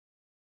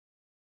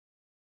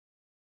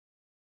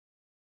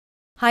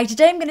Hi,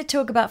 today I'm going to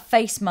talk about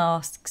face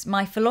masks,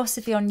 my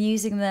philosophy on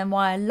using them,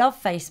 why I love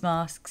face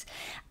masks,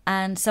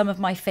 and some of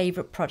my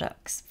favourite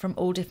products from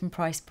all different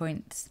price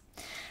points.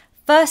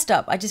 First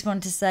up, I just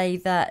want to say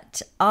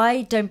that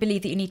I don't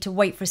believe that you need to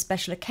wait for a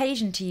special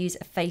occasion to use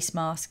a face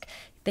mask.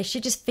 They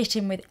should just fit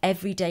in with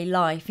everyday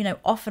life. You know,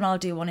 often I'll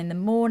do one in the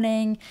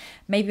morning,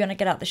 maybe when I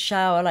get out the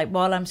shower, like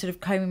while I'm sort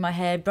of combing my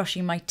hair,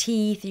 brushing my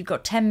teeth. You've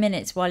got 10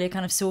 minutes while you're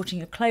kind of sorting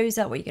your clothes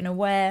out, what you're going to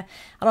wear.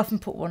 I'll often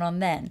put one on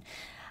then.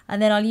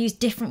 And then I'll use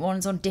different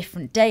ones on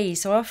different days.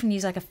 So I often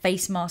use like a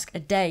face mask a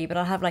day, but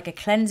I'll have like a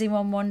cleansing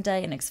one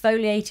day, an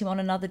exfoliating one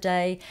another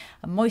day,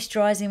 a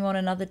moisturising one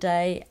another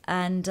day,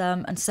 and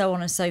so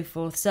on and so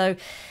forth. So,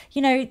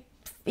 you know,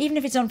 even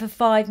if it's on for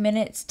 5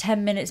 minutes,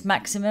 10 minutes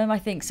maximum, I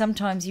think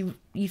sometimes you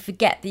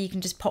forget that you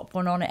can just pop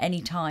one on at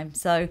any time.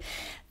 So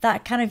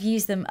that kind of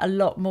use them a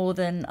lot more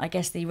than I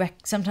guess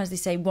sometimes they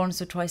say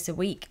once or twice a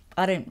week.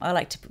 I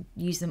like to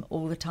use them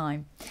all the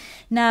time.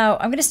 Now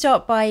I'm going to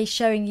start by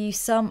showing you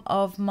some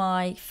of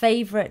my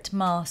favourite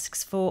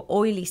masks for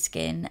oily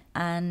skin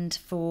and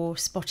for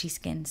spotty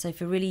skin. So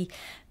for really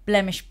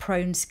blemish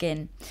prone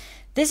skin.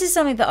 This is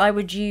something that I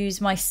would use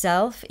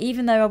myself,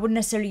 even though I wouldn't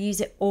necessarily use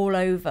it all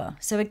over.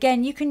 So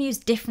again, you can use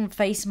different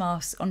face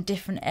masks on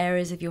different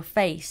areas of your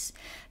face.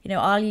 You know,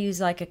 I'll use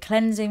like a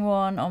cleansing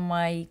one on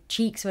my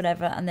cheeks,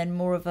 whatever, and then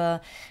more of a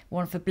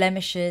one for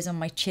blemishes on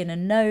my chin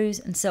and nose,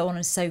 and so on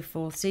and so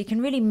forth. So you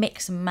can really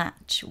mix and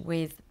match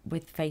with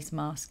face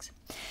masks.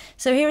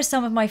 So here are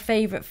some of my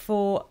favourite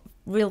for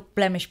real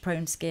blemish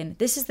prone skin.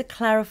 This is the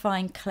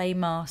clarifying clay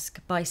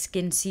mask by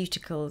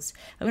SkinCeuticals.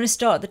 I'm going to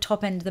start at the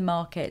top end of the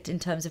market in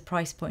terms of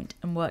price point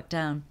and work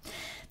down.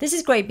 This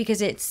is great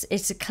because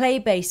it's a clay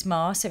based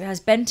mask, so it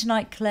has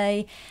bentonite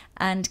clay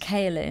and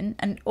kaolin,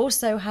 and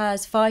also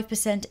has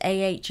 5%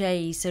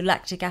 AHA, so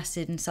lactic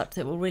acid and such,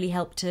 that will really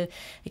help to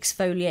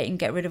exfoliate and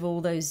get rid of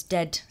all those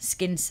dead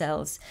skin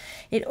cells.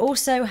 It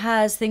also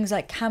has things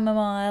like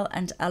chamomile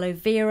and aloe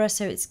vera,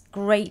 so it's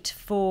great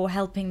for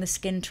helping the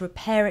skin to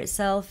repair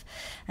itself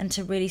and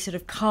to really sort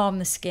of calm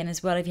the skin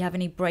as well if you have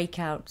any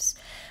breakouts.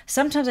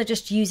 Sometimes I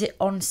just use it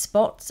on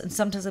spots, and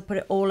sometimes I put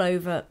it all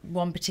over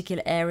one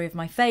particular area of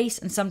my face,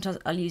 and sometimes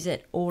I'll use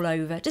it all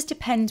over. It just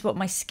depends what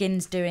my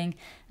skin's doing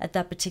at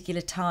that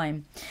particular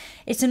time.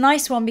 It's a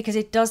nice one because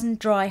it doesn't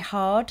dry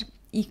hard.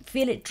 You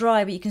feel it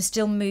dry, but you can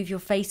still move your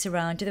face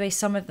around. The way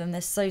some of them,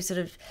 they're so sort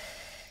of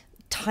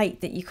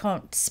tight that you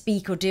can't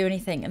speak or do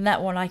anything. And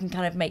that one I can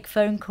kind of make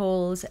phone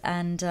calls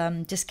and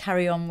just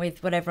carry on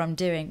with whatever I'm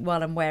doing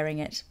while I'm wearing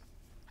it.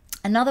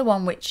 Another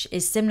one which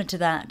is similar to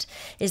that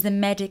is the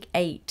Medic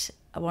 8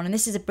 one, and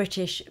this is a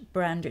British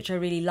brand which I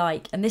really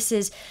like, and this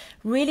is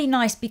really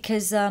nice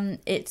because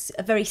it's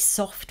a very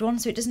soft one,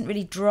 so it doesn't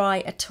really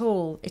dry at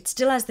all. It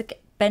still has the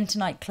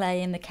bentonite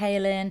clay and the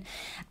kaolin,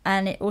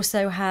 and it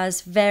also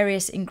has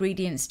various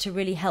ingredients to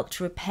really help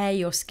to repair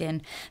your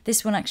skin.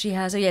 This one actually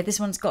has, this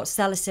one's got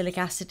salicylic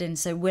acid in,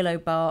 so willow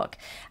bark,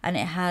 and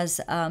it has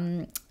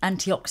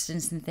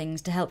antioxidants and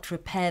things to help to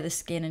repair the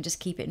skin and just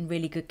keep it in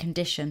really good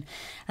condition.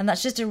 And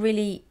that's just a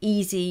really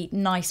easy,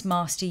 nice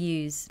mask to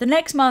use. The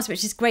next mask,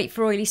 which is great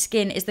for oily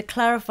skin, is the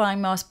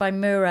clarifying mask by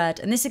Murad,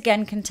 and this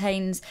again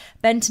contains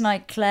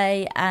bentonite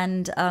clay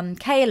and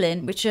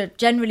kaolin, which are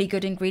generally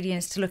good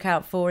ingredients to look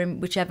out for in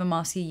whichever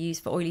mask you use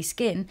for oily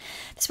skin.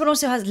 This one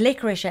also has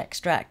licorice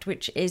extract,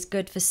 which is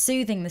good for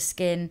soothing the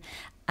skin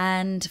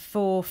and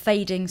for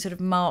fading sort of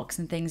marks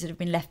and things that have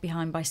been left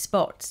behind by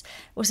spots.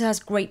 It also has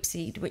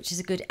grapeseed, which is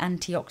a good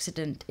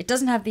antioxidant. It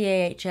doesn't have the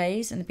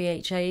AHAs and the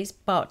BHAs,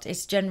 but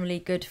it's generally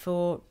good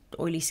for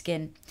oily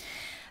skin.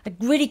 A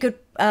really good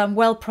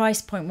well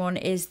price point one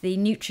is the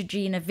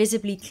Neutrogena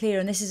Visibly Clear,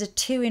 and this is a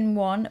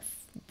 2-in-1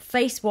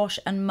 face wash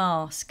and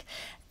mask.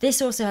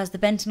 This also has the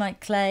bentonite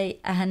clay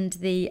and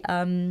the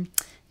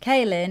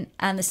kaolin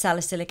and the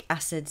salicylic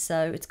acid,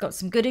 so it's got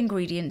some good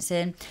ingredients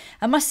in.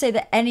 I must say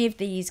that any of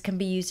these can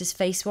be used as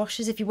face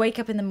washes. If you wake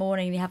up in the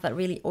morning and you have that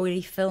really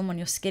oily film on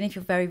your skin, if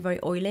you're very, very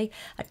oily,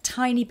 a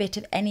tiny bit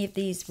of any of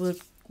these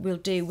will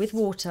do with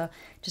water.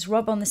 Just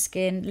rub on the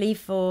skin, leave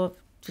for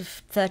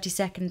 30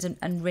 seconds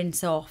and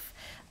rinse off.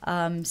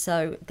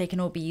 So they can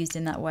all be used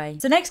in that way.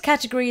 So next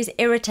category is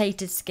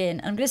irritated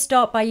skin. I'm going to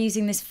start by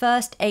using this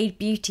First Aid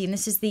Beauty, and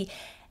this is the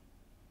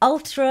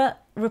Ultra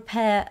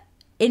Repair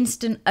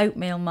Instant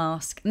Oatmeal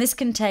Mask, and this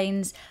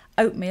contains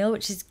oatmeal,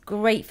 which is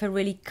great for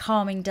really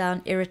calming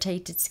down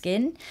irritated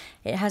skin.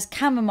 It has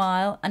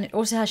chamomile, and it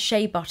also has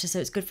shea butter, so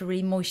it's good for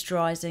really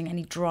moisturising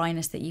any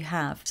dryness that you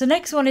have. So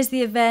next one is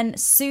the Aven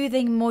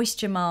Soothing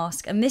Moisture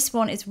Mask, and this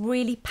one is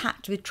really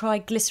packed with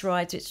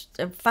triglycerides, which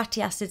are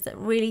fatty acids that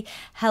really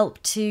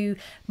help to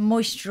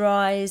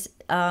moisturise,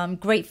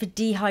 great for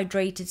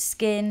dehydrated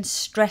skin,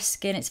 stressed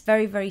skin. It's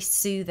very, very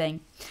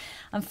soothing.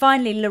 And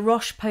finally, La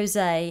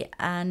Roche-Posay,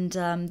 and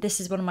this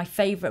is one of my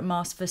favourite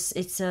masks.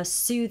 It's a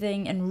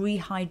soothing and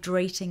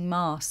rehydrating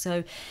mask.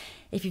 So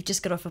if you've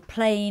just got off a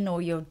plane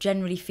or you're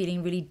generally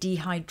feeling really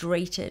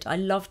dehydrated. I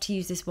love to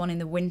use this one in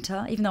the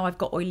winter. Even though I've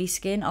got oily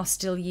skin, I'll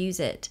still use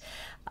it.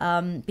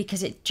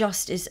 Because it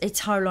just is,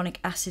 it's hyaluronic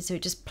acid, so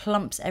it just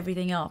plumps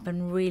everything up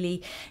and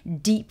really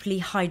deeply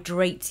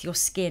hydrates your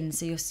skin,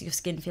 so your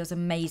skin feels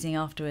amazing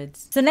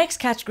afterwards. So the next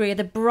category are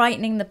the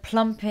brightening, the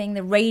plumping,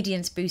 the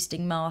radiance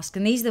boosting mask,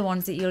 and these are the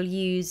ones that you'll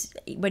use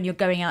when you're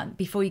going out,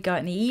 before you go out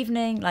in the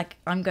evening. Like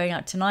I'm going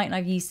out tonight and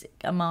I've used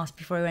a mask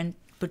before I went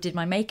did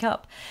my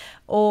makeup,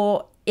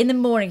 or in the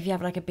morning if you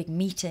have like a big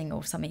meeting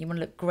or something you want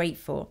to look great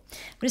for.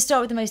 I'm going to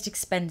start with the most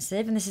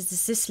expensive, and this is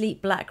the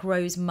Sleep Black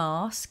Rose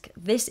mask.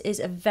 This is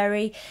a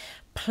very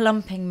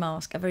plumping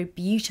mask, a very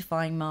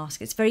beautifying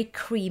mask. It's very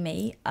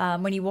creamy.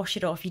 When you wash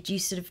it off, you do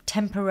sort of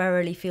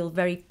temporarily feel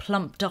very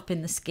plumped up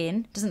in the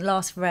skin. It doesn't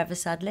last forever,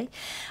 sadly.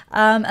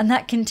 And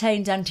that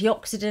contains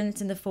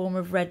antioxidants in the form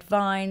of red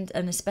vine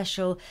and a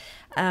special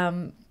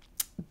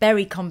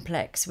berry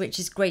complex, which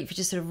is great for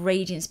just sort of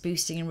radiance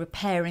boosting and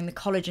repairing the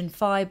collagen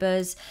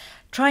fibers.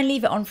 Try and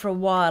leave it on for a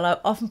while. I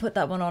often put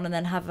that one on and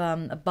then have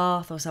a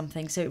bath or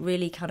something, so it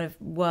really kind of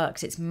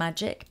works. It's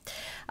magic.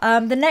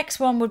 The next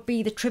one would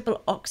be the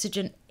Triple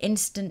Oxygen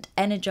Instant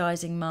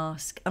Energizing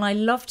Mask, and I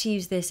love to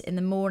use this in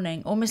the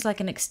morning, almost like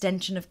an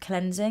extension of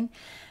cleansing,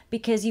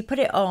 because you put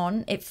it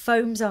on, it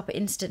foams up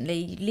instantly,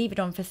 you leave it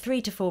on for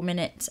 3 to 4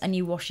 minutes and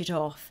you wash it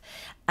off,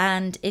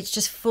 and it's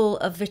just full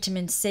of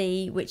vitamin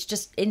C, which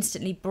just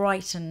instantly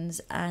brightens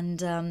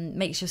and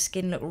makes your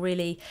skin look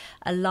really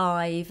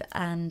alive.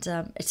 And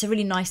it's a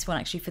really nice one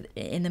actually for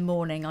in the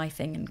morning, I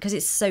think, because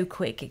it's so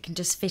quick, it can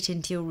just fit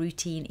into your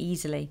routine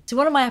easily. So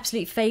one of my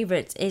absolute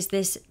favourites is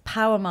this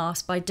Power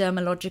Mask by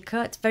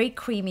Dermalogica. It's very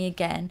creamy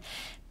again.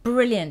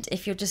 Brilliant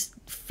if you're just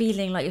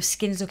feeling like your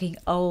skin's looking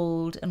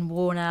old and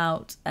worn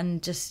out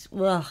and just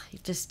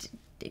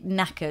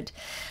knackered.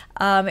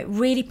 It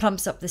really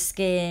plumps up the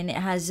skin. It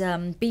has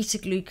beta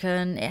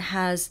glucan. It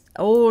has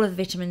all of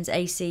the vitamins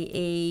A, C,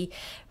 E.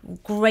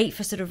 Great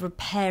for sort of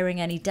repairing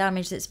any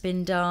damage that's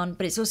been done.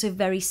 But it's also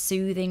very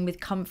soothing with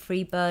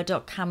comfrey,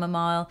 burdock,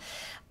 chamomile.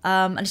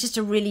 And it's just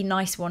a really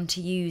nice one to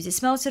use. It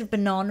smells sort of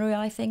banana-y,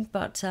 I think,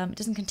 but it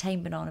doesn't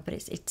contain banana, but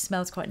it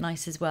smells quite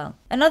nice as well.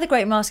 Another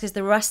great mask is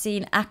the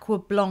Racine Aqua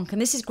Blanc,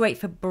 and this is great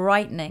for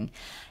brightening.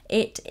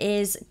 It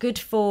is good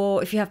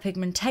for if you have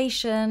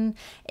pigmentation,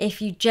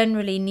 if you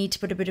generally need to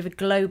put a bit of a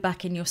glow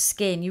back in your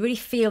skin. You really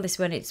feel this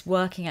when it's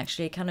working,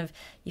 actually.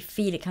 You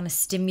feel it kind of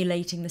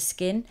stimulating the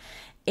skin.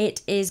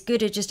 It is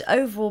good at just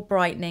overall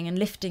brightening and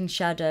lifting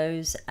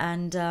shadows,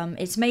 and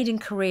it's made in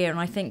Korea, and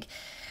I think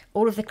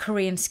all of the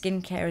Korean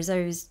skincare is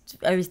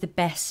always the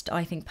best,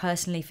 I think,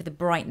 personally, for the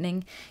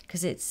brightening,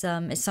 because it's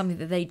something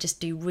that they just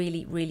do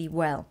really, really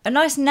well. A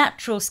nice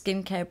natural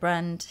skincare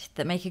brand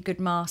that make a good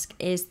mask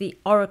is the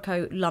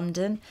Oracle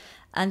London,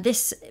 and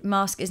this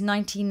mask is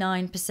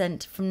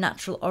 99% from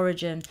natural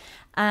origin.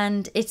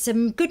 And it's a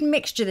good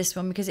mixture, this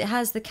one, because it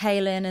has the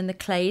kaolin and the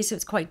clay, so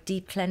it's quite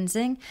deep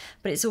cleansing,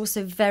 but it's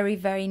also very,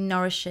 very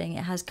nourishing.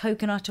 It has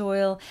coconut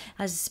oil,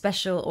 has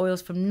special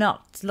oils from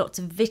nuts, lots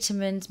of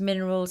vitamins,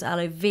 minerals,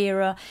 aloe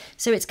vera,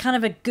 so it's kind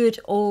of a good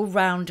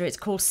all-rounder. It's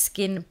called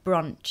Skin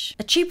Brunch.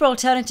 A cheaper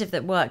alternative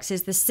that works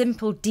is the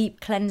Simple Deep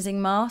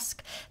Cleansing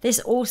Mask. This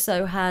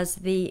also has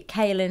the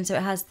kaolin, so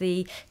it has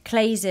the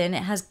clays in,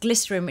 it has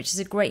glycerin, which is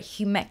a great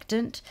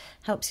humectant,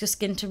 helps your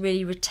skin to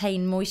really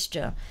retain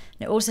moisture.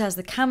 And it also has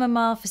the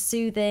chamomile for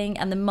soothing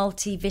and the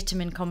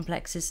multivitamin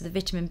complexes, so the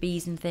vitamin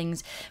Bs and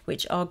things,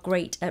 which are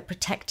great at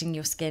protecting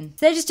your skin.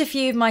 So they're just a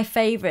few of my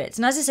favourites.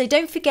 And as I say,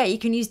 don't forget you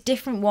can use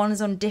different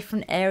ones on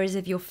different areas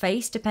of your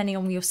face depending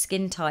on your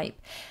skin type,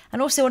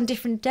 and also on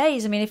different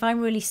days. I mean, if I'm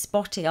really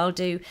spotty, I'll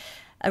do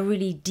a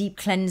really deep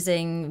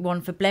cleansing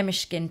one for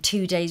blemish skin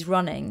 2 days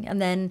running,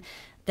 and then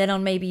I'll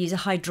maybe use a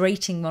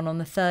hydrating one on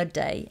the 3rd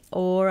day.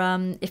 Or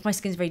if my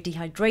skin's very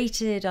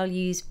dehydrated, I'll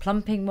use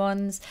plumping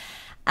ones.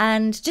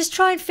 And just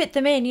try and fit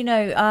them in, you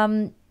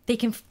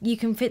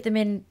can fit them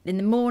in the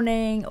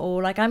morning,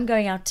 or like I'm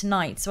going out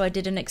tonight, so I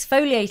did an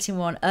exfoliating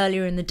one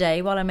earlier in the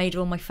day while I made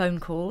all my phone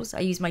calls.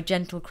 I used my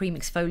Gentle Cream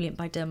Exfoliant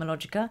by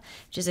Dermalogica,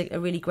 which is a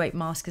really great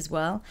mask as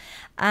well.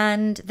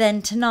 And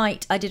then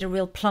tonight I did a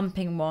real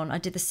plumping one. I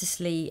did the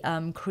Sicily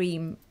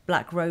Cream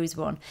Black Rose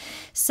one.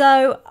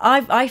 So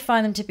I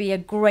find them to be a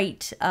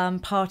great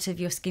part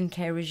of your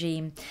skincare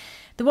regime.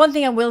 The one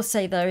thing I will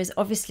say though is,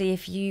 obviously,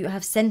 if you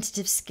have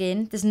sensitive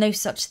skin, there's no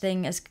such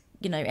thing as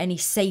any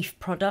safe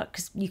product,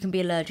 because you can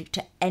be allergic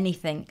to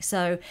anything.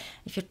 So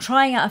if you're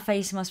trying out a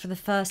face mask for the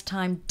first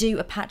time, do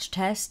a patch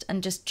test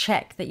and just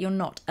check that you're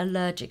not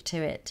allergic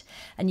to it.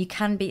 And you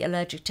can be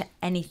allergic to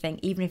anything,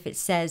 even if it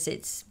says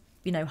it's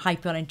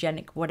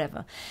hypoallergenic,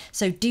 whatever.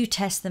 So do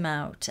test them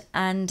out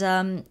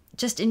and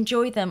just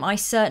enjoy them. I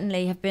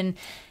certainly have been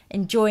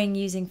enjoying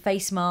using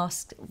face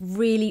masks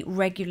really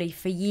regularly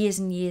for years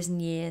and years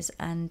and years,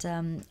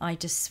 and I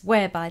just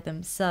swear by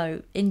them.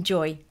 So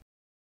enjoy.